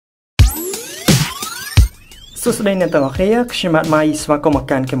សួស្តីអ្នកទាំងអស់គ្នាខ្ញុំបាទម៉ៃស្វាគមន៍មក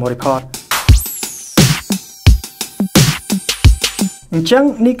កាន់ Camera Report អញ្ចឹង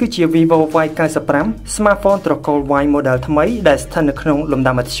នេះគឺជា vivo Y95 smartphone ត្រកូល Y model ថ្មីដែលស្ថិតនៅក្នុងលំ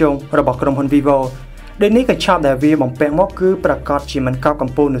ដាប់មធ្យមរបស់ក្រុមហ៊ុន vivo ដូចនេះកញ្ចប់ដែលវាបំពាក់មកគឺប្រកាសជាមិនកោបក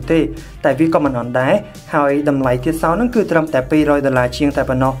ម្ពស់នោះទេតែវាក៏មិនអន់ដែរហើយតម្លៃទៀតសោតនឹងគឺត្រឹមតែ$200ជាងតែ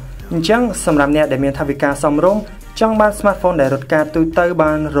ប៉ុណ្ណោះអញ្ចឹងសម្រាប់អ្នកដែលមានថវិកាសមរម្យចង់បាន smartphone ដែលរត់ការទូទៅ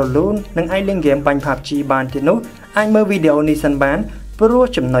បានរលូននិងអាចលេងហ្គេមបាញ់ PUBG បានទៀតនោះអាចមើលវីដេអូនេះសិនបានព្រោះ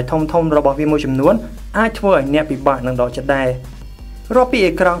ចំណុចធំៗរបស់វាមួយចំនួនអាចធ្វើឲ្យអ្នកពិបាកនឹងដកចិត្តដែររាប់ពី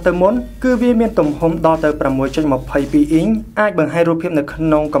អេក្រង់ទៅមុនគឺវាមានទំហំដល់ទៅ 6.22 អ៊ីងអាចបង្ហាញរូបភាពនៅក្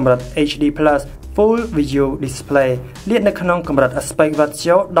នុងកម្រិត HD+ Full Visual Display លាតនៅក្នុងកម្រិត Aspect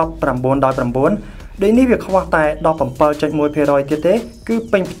Ratio 19:9 ដូចនេះវាខ្វះតែ 17.1% ទៀតទេគឺ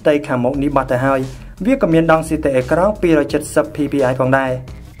ពេញផ្ទៃខាងមុខនេះបាត់ទៅហើយវាក៏មានដងស៊ីតេអេក្រង់ 270 ppi ផងដែរ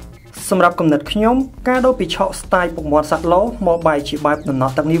សម្រាប់គំនិតខ្ញុំការដូរពីឆក់ style ពុកមាត់សាក់ឡូមកបែរជាបែបដំណ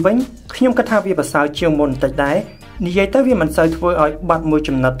ក់ទឹកនេះវិញខ្ញុំគិតថាវាប្រសើរជាងមុនបន្តិចដែរនិយាយទៅវាមិនសូវធ្វើឲ្យបាត់មួយ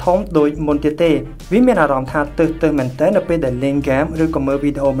ចំណិតធំដូចមុនទៀតទេវាមានអារម្មណ៍ថាទើសមែនតើនៅពេលដែលលេងហ្គេមឬក៏មើលវី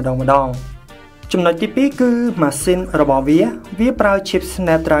ដេអូម្ដងចំណុចទី2គឺម៉ាស៊ីនរបស់វាប្រើ chip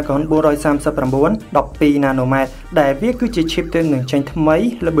Snapdragon 439 12 nanometer ដែលវាគឺជា chip ដែលនឹងចេញថ្មី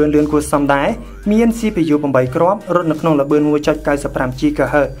ល្បឿនលឿនគួរសមដែរមាន CPU 8 គ្រាប់រត់នៅក្នុងល្បឿន 1.95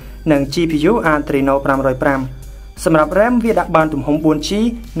 GHz និង GPU Adreno 505សម្រាប់ RAM វាដាក់បានទំហំ 4G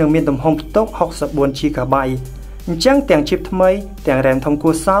និងមានទំហំផ្ទុក 64GB អញ្ចឹងទាំង chip ថ្មីទាំង RAM ធំគួ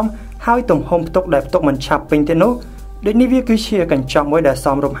រសមហើយទំហំផ្ទុកដែលផ្ទុកមិនឆាប់ពេញទេនោះដូចនេះវាគឺជាកញ្ចក់មួយដែលស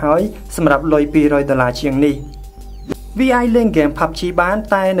មរម្យហើយសម្រាប់លុយ$200ជាងនេះវាអាចលេងហ្គេម PUBG បាន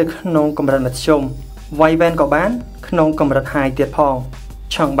តែនៅក្នុងកម្រិតមធ្យម Vivo ក៏បានក្នុងកម្រិត High ទៀតផង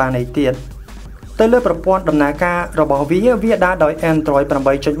ចង់បានអីទៀតទៅលើប្រព័ន្ធដំណើរការរបស់វាដើរដោយ Android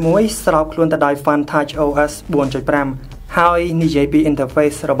 8.1 ស្រោបខ្លួនទៅដោយ Fun Touch OS 4.5 ហើយនិយាយពី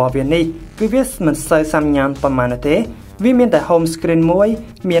interface របស់វានេះគឺវាមិនសូវសាមញ្ញប៉ុន្មានទេវាមានតែ home screen មួយ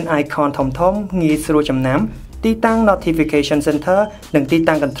មាន icon ធំៗងាយស្រួលចំណាំទីតាំង notification center និងទី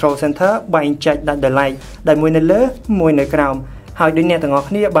តាំង control center បែងចែកដាច់ដោយឡែកដែលមួយនៅលើមួយនៅក្រោមហើយដូចអ្នកទាំងអស់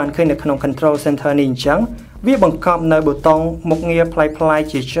គ្នាបានឃើញនៅក្នុង control center នេះអញ្ចឹងវាបង្កប់នៅប៊ូតុងមុខងារប្លែកៗ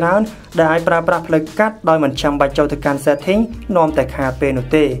ជាច្រើនដែលអាចប្រើប្រាស់ផ្លូវកាត់ដោយមិនចាំបាច់ចូលទៅកាន់ setting នាំតែខាតពេលនោះ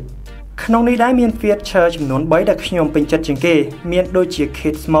ទេក្នុងនេះដែរមាន feature ចំនួន3ដែលខ្ញុំពេញចិត្តជាងគេមានដូចជា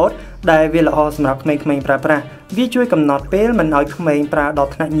Kids Mode ដែលវាល្អសម្រាប់ក្មេងៗប្រើប្រាស់វាជួយកំណត់ពេលមិនឲ្យក្មេងប្រើដ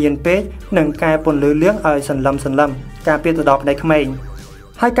ល់ថ្នាក់ញៀនពេកនិងកែពន្លឺលឿងឲ្យសន្លឹមការពារទៅដល់ផ្នែកក្មេង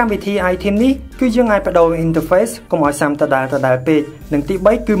ហើយកម្មវិធី item នេះគឺយើងអាចបដូរ interface កុំឲ្យសាំដដែលពេកនិងទី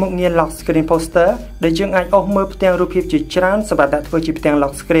3គឺមុខងារ lock screen poster ដែលយើងអាចអូសមើលផ្ទាំងរូបភាពជាច្រើនសម្រាប់ដាក់ធ្វើជាផ្ទាំង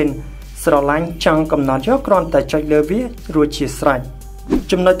lock screen ស្រឡាញ់ចង់កំណត់យកគ្រាន់តែចុចលើវារួចជាស្រេច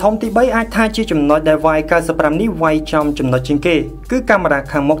ចំណុចធំទី3អាចថាជាចំណុចដែល Y95 នេះវាយចំចំណុចជាងគេគឺកាមេរ៉ា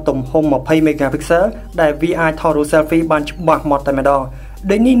ខាងមុខទំហំ20 megapixel ដែលវាអាចថតរូប selfie បានច្បាស់ម៉ត់តែម្ដង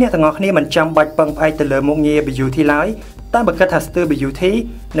ដូចនេះអ្នកទាំងអស់គ្នាមិនចាំបាច់ពឹងផ្អែកទៅលើមុខងារ beauty ឡើយតែបើគិតថាស្ទើរ beauty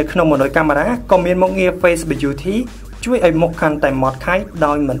នៅក្នុងម៉ូដកាមេរ៉ាក៏មានមុខងារ face beauty ជួយឲ្យមុខកាន់តែម៉ត់ខៃ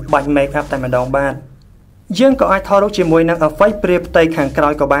ដោយមិនបាច់ make up តែម្ដងបានយើងក៏អាចថតរូបជាមួយនឹង effect ព្រាផ្ទៃខាងក្រោ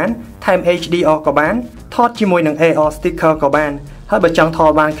យក៏បានថែម HDR ក៏បានថតជាមួយនឹង AR sticker ក៏បានហើយបើចង់ថ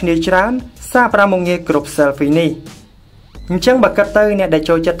តបានគ្នាច្រើនសារប្រើមុខងារគ្រប់ selfie នេះអញ្ចឹងបើគិតទៅអ្នកដែល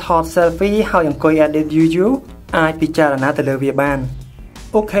ចូលចិត្តថត selfie ហើយអង្គុយ edit view អាចពិចារណាទៅលើវាបាន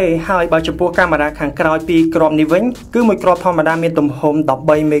អូខេហើយបើចំពោះកាមេរ៉ាខាងក្រោយពីគ្រាប់នេះវិញគឺមួយគ្រាប់ធម្មតាមានទំហំ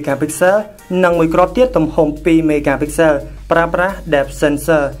13 megapixel និងមួយគ្រាប់ទៀតទំហំ2 megapixel ប្រើប្រាស់ depth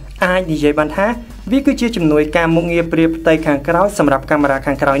sensor អាចនិយាយបានថាវាគឺជាជំនួយការមុខងារព្រាផ្ទៃខាងក្រោយសម្រាប់កាមេរ៉ា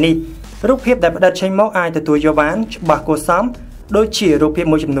ខាងក្រោយនេះរូបភាពដែលផ្ដិតចេញមកអាចទទួលយកបានច្បាស់គួរសមដូចជារូបភាព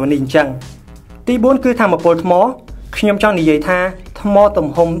មួយចំនួននេះអញ្ចឹងទី4គឺថាមពលថ្មខ្ញុំចង់និយាយថាថ្មទំ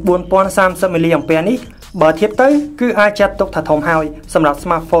ហំ 4030 mAh នេះបើធៀបទៅគឺអាចចាត់ទុកថាធំហើយសម្រាប់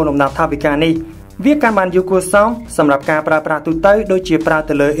smartphone លំដាប់ថវិកានេះវាកាន់បានយូរគួរសមសម្រាប់ការប្រើប្រាស់ទូទៅដូចជាប្រើ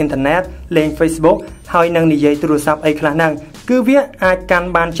ទៅលើអ៊ីនធឺណិតលេង Facebook ហើយនឹងនិយាយទូរស័ព្ទអីខ្លះហ្នឹងគឺវាអាចកាន់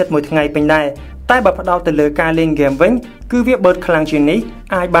បានជិតមួយថ្ងៃពេញដែរតែបើផ្ដោតទៅលើការលេងហ្គេមវិញគឺវាបឺតខ្លាំងជាងនេះ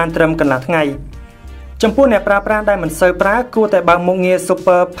អាចបានត្រឹមកន្លះថ្ងៃចំពោះអ្នកប្រើប្រាស់ដែលមិនសូវប្រើគួរតែបើកមុខងារ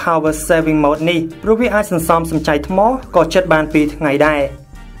Super Power Saving Mode នេះព្រោះវាអាចសន្សំសំចៃថ្មក៏ជិតបាន2ថ្ងៃដែរ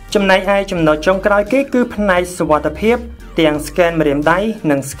ចំណែកឯចំណុចចុងក្រោយគេគឺផ្នែកសុវត្ថិភាពទាំង scan ម្រាមដៃ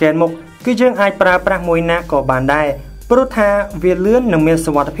និង scan មុខគឺយើងអាចប្រើប្រាស់មួយណាក៏បានដែរព្រោះថាវាលឿននិងមាន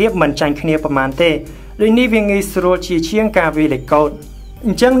សុវត្ថិភាពមិនចាញ់គ្នាប៉ុន្មានទេដូចនេះវាងាយស្រួលជាងការវាយលេខកូដអ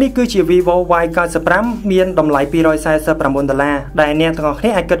ញ្ចឹងនេះគឺជា vivo Y95 មានតម្លៃ$249ដែលអ្នកទាំងអស់គ្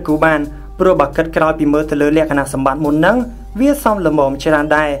នាអាចគិតគូរបានព្រោះបើគិតក្រោយពីមើលទៅលើលក្ខណៈសម្បត្តិមុនហ្នឹង វាសមល្មមច្រើន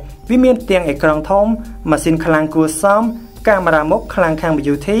ដែរវាមានទាំងអេក្រង់ធំម៉ាស៊ីនខ្លាំងគួរសមកាមេរ៉ាមុខខ្លាំងខាង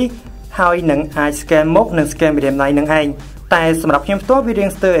beauty ហើយនឹងអាច scan មុខនិង scan ម្រាមដៃនឹងឯងតែសម្រាប់ខ្ញុំផ្ទាល់វារៀង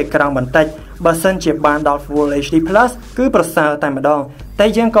ស្ទើរអេក្រង់បន្តិចបើសិនជាបានដល់ Full HD Plus គឺប្រសើរតែម្ដងតែ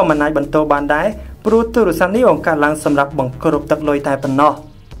យើងក៏មិនអាចបន្តបានដែរព្រោះទូរស័ព្ទនេះបង្កើតឡើងសម្រាប់បង្គ្រប់ទឹកលុយតែប៉ុណ្ណោះ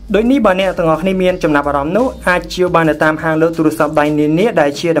ដោយនេះបើអ្នកទាំងអស់គ្នាមានចំណាប់អារម្មណ៍នោះអាចជាបាននៅតាមហាងលក់ទូរស័ព្ទដៃនានាដែ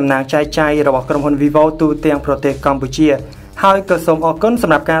លជាតំណាងចែកចាយរបស់ក្រុមហ៊ុន Vivo ទូទាំងប្រទេសកម្ពុជាហើយក៏សូមអរគុណស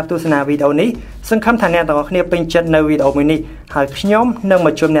ម្រាប់ការទស្សនាវីដេអូនេះសង្ឃឹមថាអ្នកទាំងអស់គ្នាពេញចិត្តនៅវីដេអូមួយនេះហើយខ្ញុំនឹងម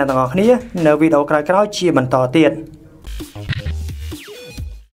កជួបអ្នកទាំងអស់គ្នានៅវីដេអូក្រោយៗជាបន្តទៀត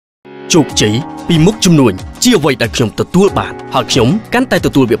ជោគជ័យពីមុខជំនួញជាអ្វីដែលខ្ញុំទទួលបានហើយខ្ញុំកាន់តែទ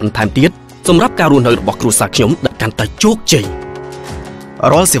ទួលវាបន្ថែមទៀតសម្រាប់ការរស់នៅរបស់គ្រួសារខ្ញុំដែលកាន់តែជោគជ័យ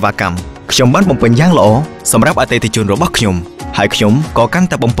រាល់សេវាកម្មខ្ញុំបានបំពេញយ៉ាងល្អសម្រាប់អតិថិជនរបស់ខ្ញុំហើយខ្ញុំក៏កាន់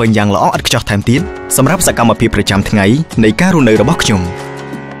តែបំពេញយ៉ាងល្អឥតខ្ចោះថែមទៀតសម្រាប់សកម្មភាពប្រចាំថ្ងៃនៃការរស់នៅរបស់ខ្ញុំ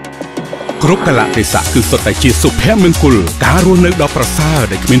គ្រប់កលៈទេសៈគឺសុទ្ធតែជាសុភមង្គលការរស់នៅដ៏ប្រសើរ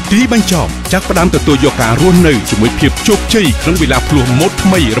ដែលគ្មានទីបញ្ចប់ចាប់ផ្ដើមទទួលយកការរស់នៅជាមួយភាពជោគជ័យក្នុងវេលាភ្លោះម៉ូដថ្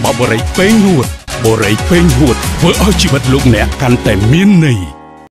មីរបស់បរិយពេញហួតធ្វើឲ្យជីវិតលោកអ្នកកាន់តែមានន័យ